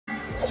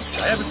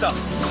はやぶさ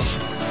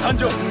参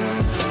上。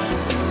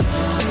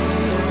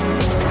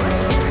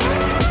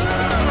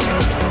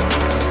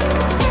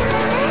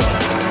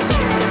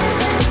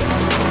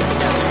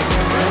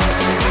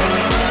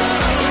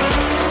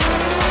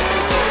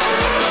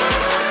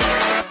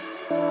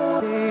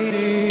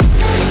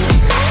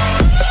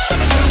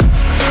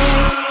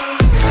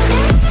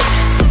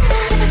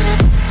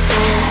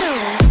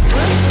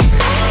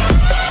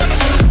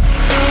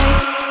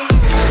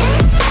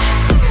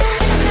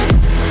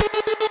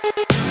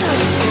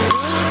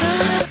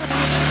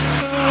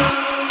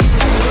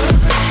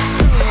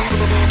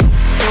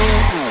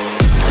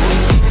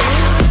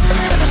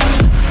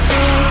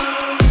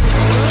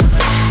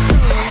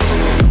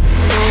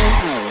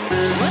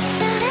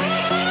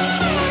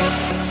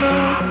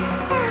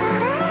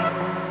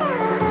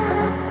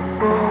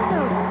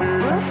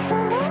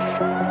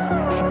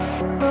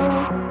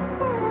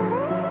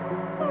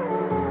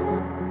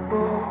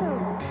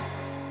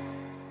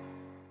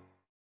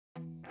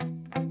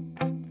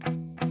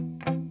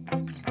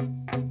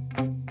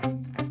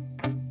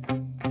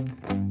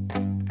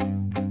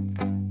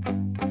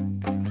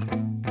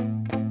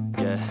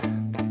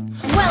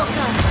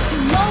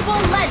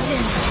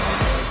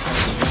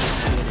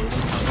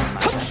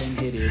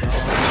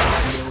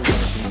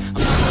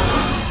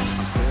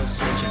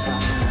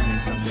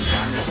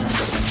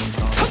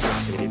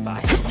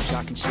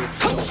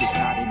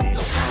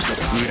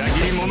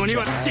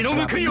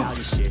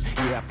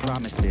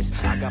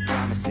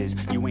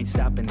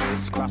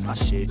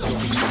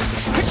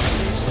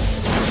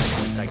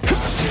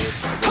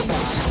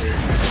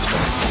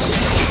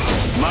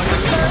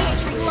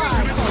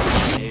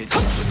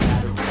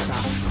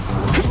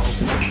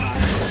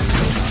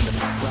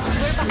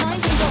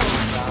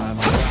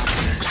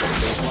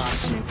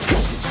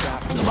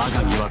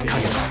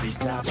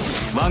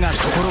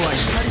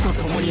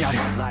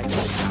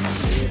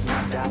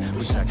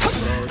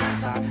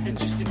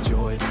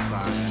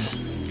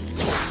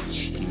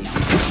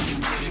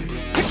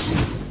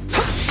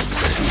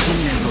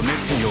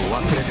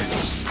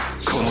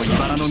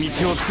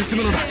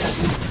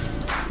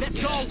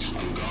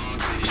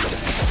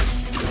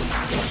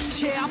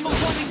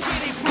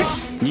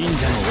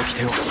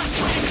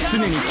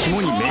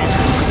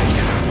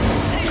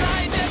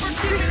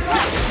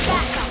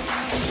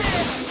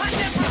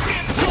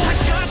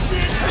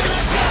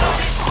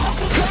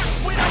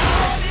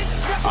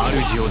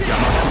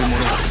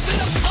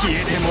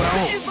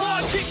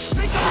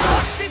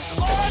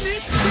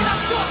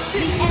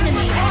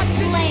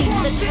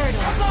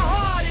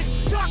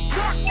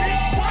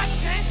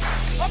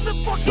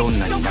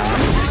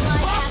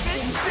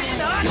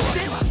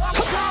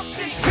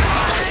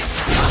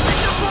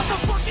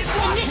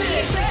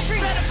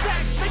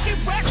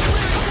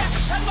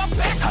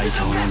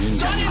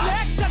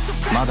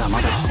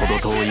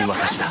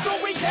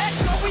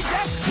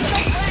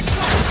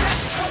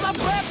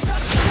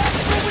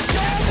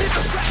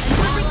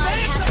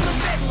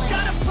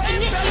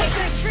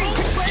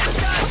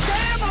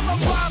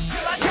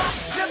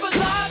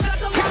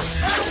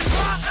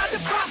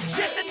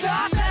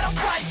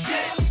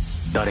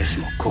誰し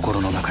も心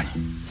の中に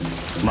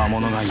魔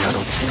物が宿って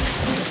いる。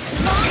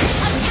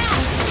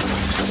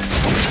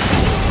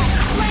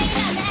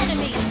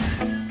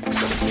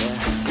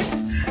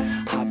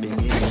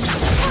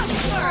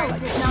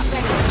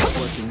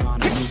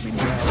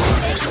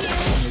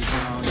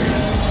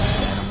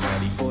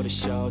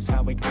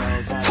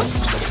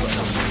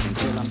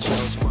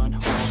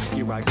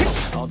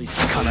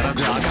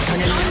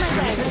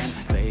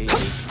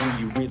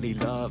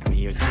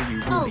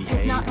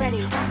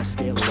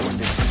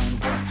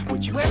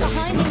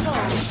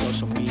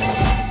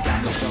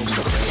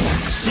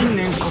信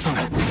念こそ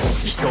が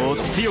人を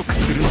強く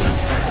するのだ。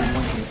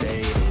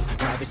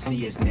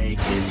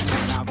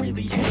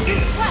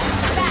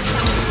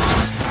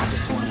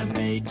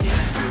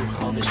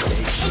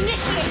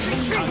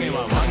影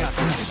は我が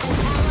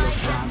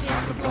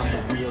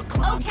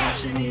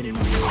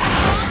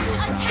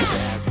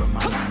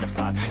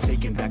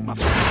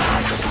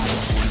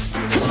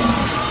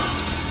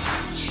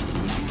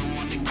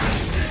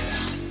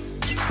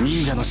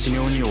忍者の修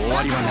行に終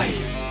わりはない。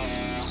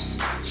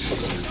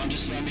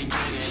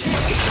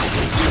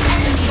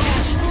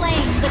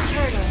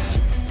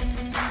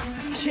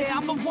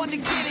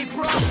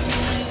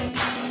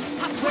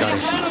誰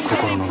しも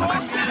心の中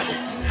に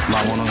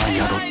魔物が宿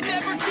っている。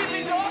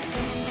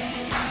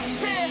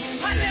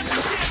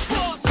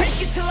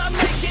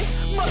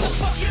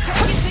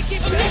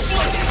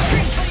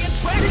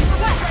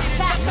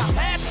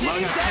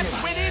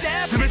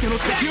全ての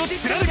敵を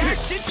貫く。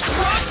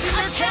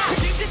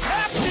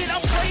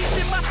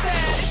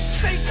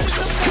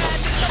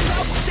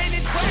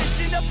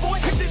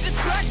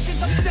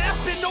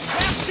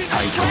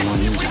最強の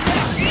忍者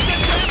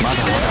ま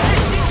だまだ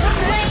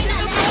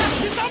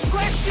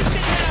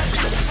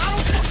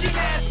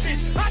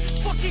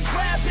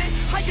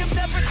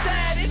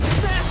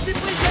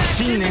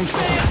信念こそが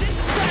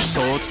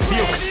人を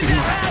強くするの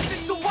だ。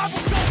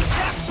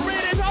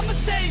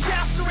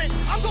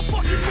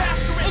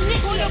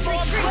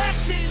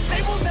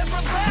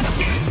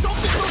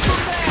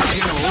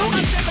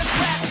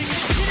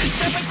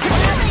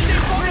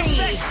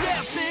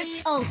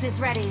Ult is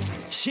ready.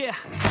 Yeah.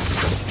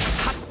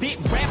 I spit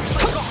raps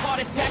like a heart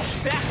attack.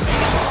 Fast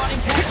pace, heart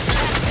impact.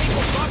 Fast pace,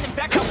 scars in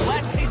fact, I'm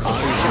blast taste.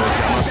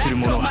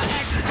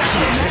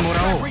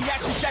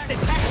 Reactions that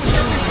attack with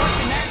every word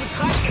and as a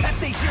class. As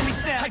they hear me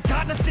snap, I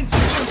got nothing to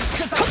lose.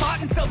 Cause I fought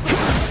and felt the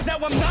truth. Now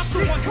I'm not the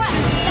one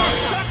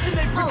confused. Shots and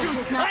they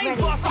produce. I ain't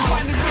lost, I'm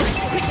finally loose.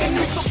 Picking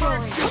new super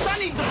excuse. I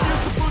need the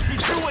views to boost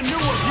me through a new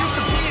abuse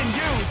of being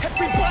used.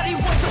 Everybody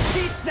wants a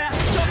piece now.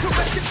 Don't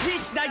rest in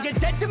peace now. You're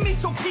dead to me,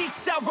 so peace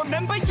out.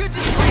 Remember, you're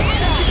just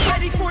freed out. Get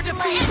ready for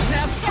defeat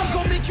now. I'm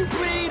gonna make you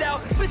bleed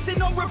out.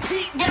 Listen on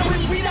repeat now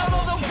and read out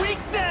all the weak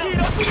now. Get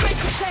up and make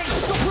a change.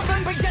 Don't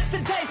remember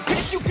yesterday.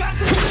 If you got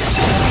to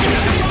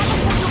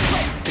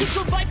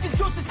your life is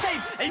yours to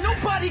save. Ain't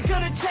nobody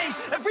gonna change.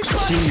 Everybody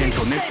信念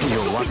と熱意を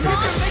忘れて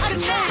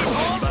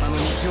茨の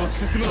道を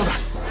進むのだ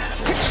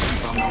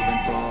I'm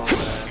moving forward,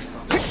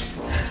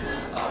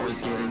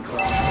 always getting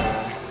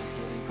closer,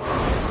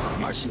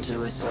 marching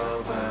till it's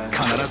over.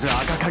 必ず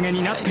赤影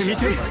になってみ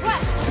せる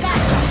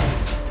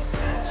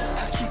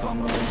I keep on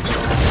moving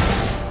forward,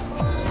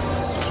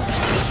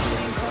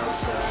 getting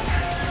closer.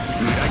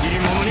 裏切り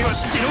者には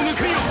血の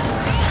報いを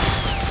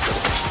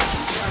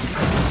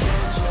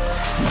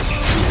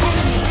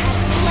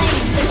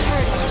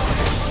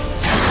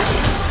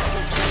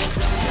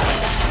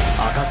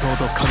赤層と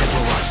影層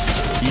は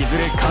いず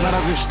れ必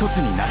ず一つ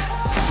になる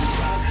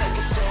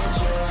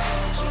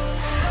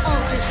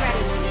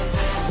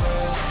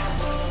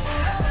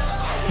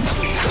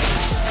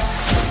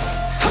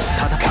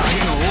戦い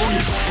への奥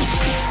義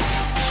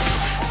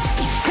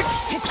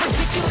It's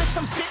ridiculous,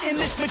 I'm spitting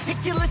this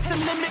meticulous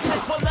and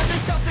limitless. While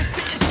others out there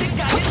spitting shit,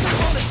 got hit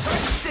with all the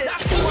trust it.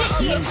 That's who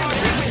I am.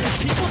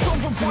 People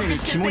don't reward the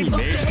shit they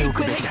love to hate,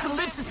 but hate to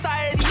live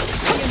society.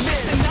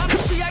 And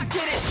honestly, I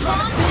get it.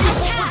 Honestly, I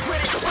won't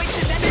regret it.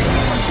 Wasted energy,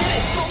 forget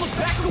it. Don't look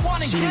back, go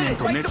on and get it.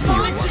 Right the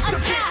bullet, just a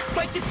bit.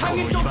 Bite your tongue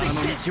and don't say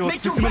shit.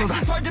 Make your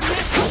actions hard to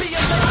miss. Be a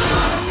legend,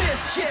 not a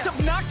myth. It's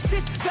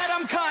obnoxious that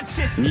I'm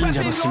conscious. 忍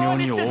者の修行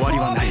に終わり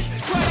はない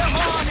Try to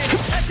harness,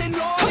 as an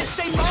artist,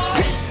 stay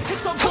modest.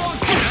 It's a long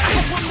trip,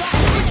 but we're not.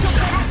 It's a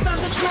fast on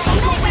the throne,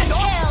 going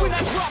off. When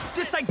I drop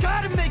this, I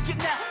gotta make it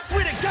now.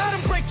 Swear to God,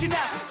 I'm breaking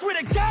out. Swear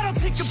to God, I'll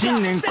take a bow. 信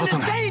念こそ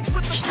が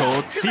人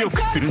を強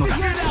くするのだ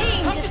I'm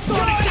just sorry,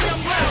 I'm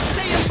loud.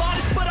 Staying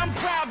modest, but I'm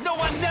proud. No,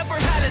 I never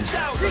had a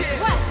doubt.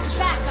 Request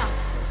backup.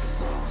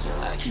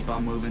 I keep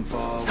on moving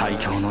forward, 最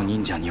強の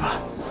忍者には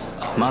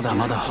まだ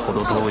まだ程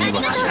遠い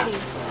私だ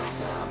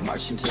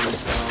marching till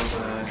it's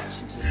over.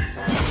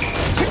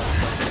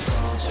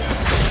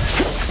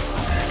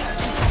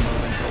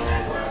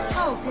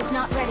 Ult is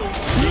not ready.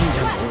 忍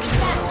者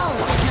Ult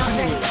is not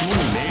常に ready. 肝に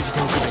銘じて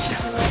おくべきだ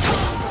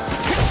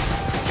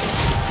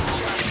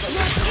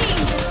Your team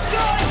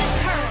destroyed the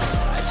turret.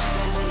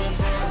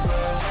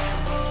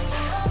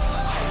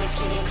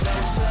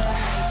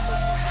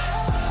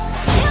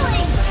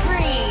 Killing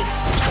spree.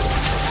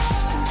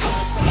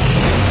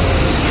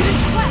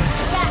 Request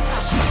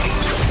backup.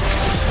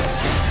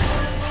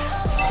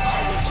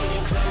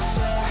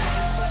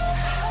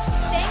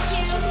 Thank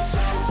you.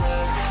 Okay.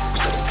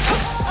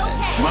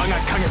 我が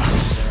影は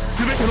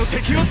全ての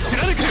敵を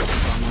貫く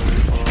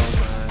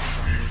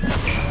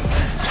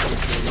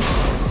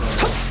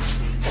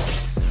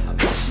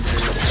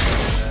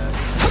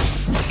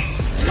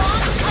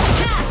Launch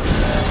attack.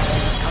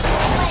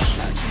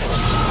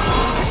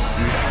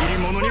 裏切り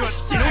者には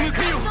血の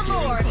報いを The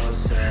Lord.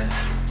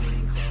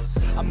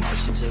 I'm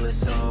marching till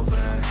it's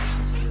over.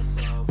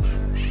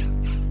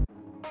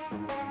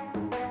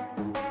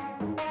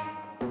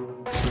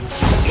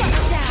 Shut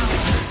down.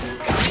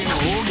 影の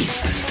奥義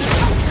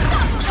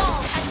Unstoppable.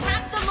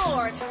 Attack the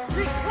Lord.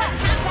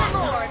 Request the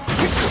Lord.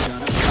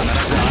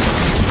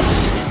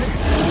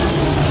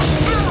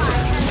 Ally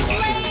has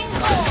slain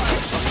Lord.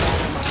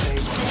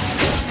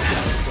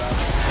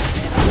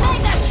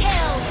 Mega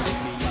kill.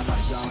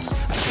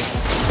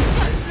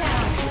 Shut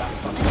down.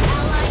 An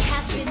ally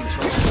has been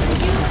killed.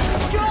 You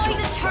destroy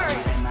the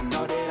turret. And I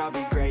know that I'll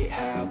be great,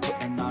 how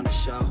putting on a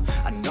show.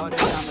 I know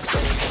that I'm a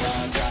stay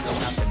proud, I know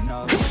not to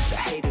know. The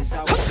haters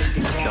always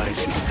thinking 誰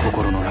しも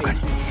心の中に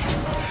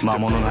魔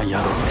物が宿る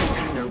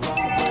their own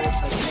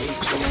words like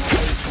tasty and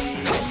safety.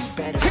 You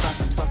better find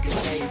some fucking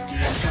safety.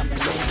 I'm coming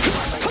in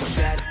like a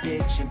bad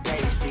bitch and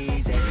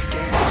pasties. They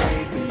can't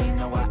save me,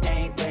 no I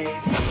ain't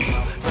lazy. No,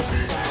 but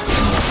society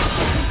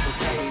is so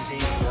crazy.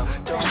 No,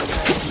 don't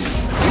play me.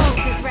 Ult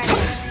is ready.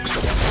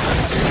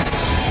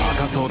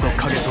 赤層と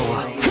影層は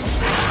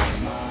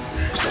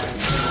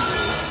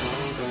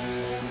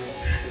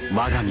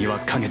我が身は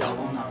影と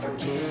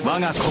我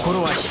が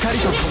心は光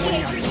と共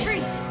にあ Initiate る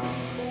retreat.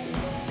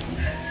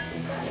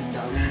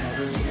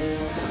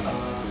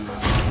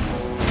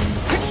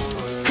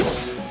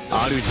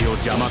 主を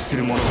邪魔す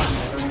る者は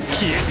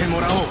消えても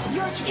らおう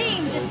Your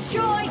team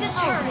destroyed a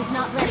turret. Is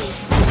not ready.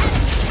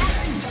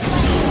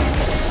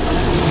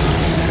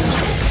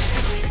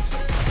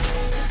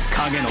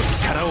 影の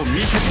力を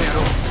見せてや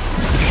ろう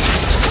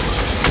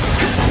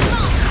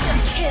Monster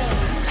kill.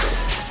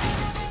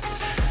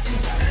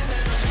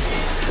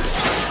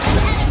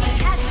 Enemy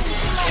has been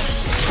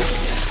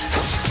slain.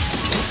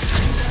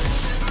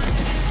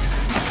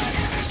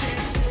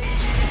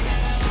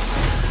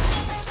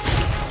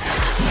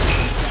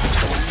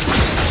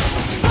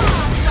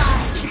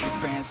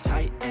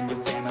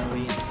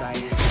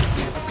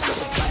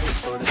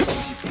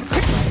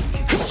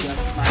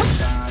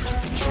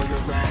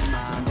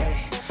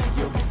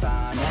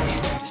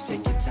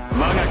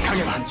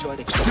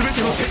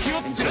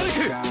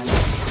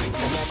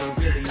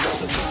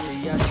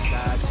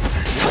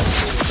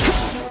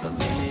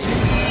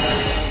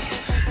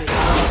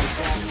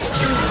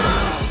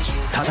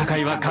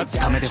 いは勝つ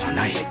ためでは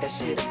ない。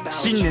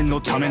信念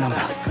のためなんだ。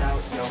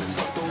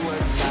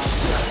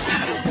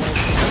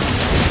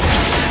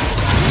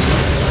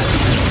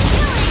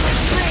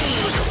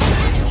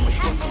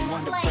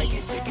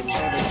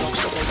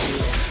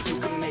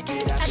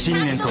信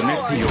念と熱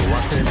意を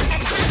忘れず、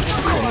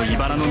この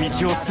茨の道を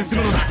進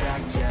むのだ。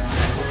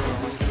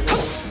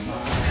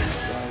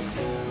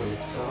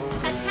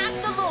Attack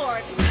the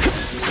Lord.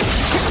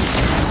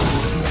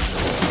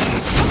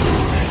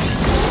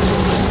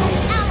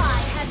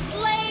 Ally has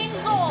slain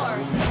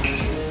Lord.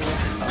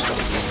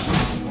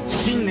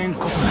 信念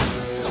こそが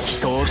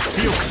人を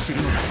強くす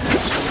るのだ。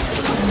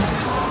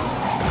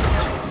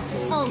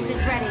 Ult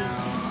is ready.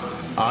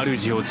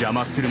 主を邪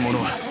魔する者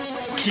は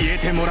消え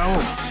てもらおう。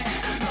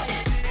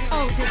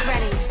 Ult is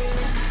ready.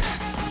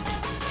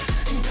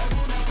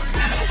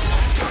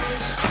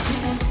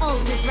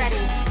 Ult is ready.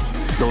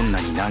 どんな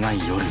に長い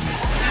夜にも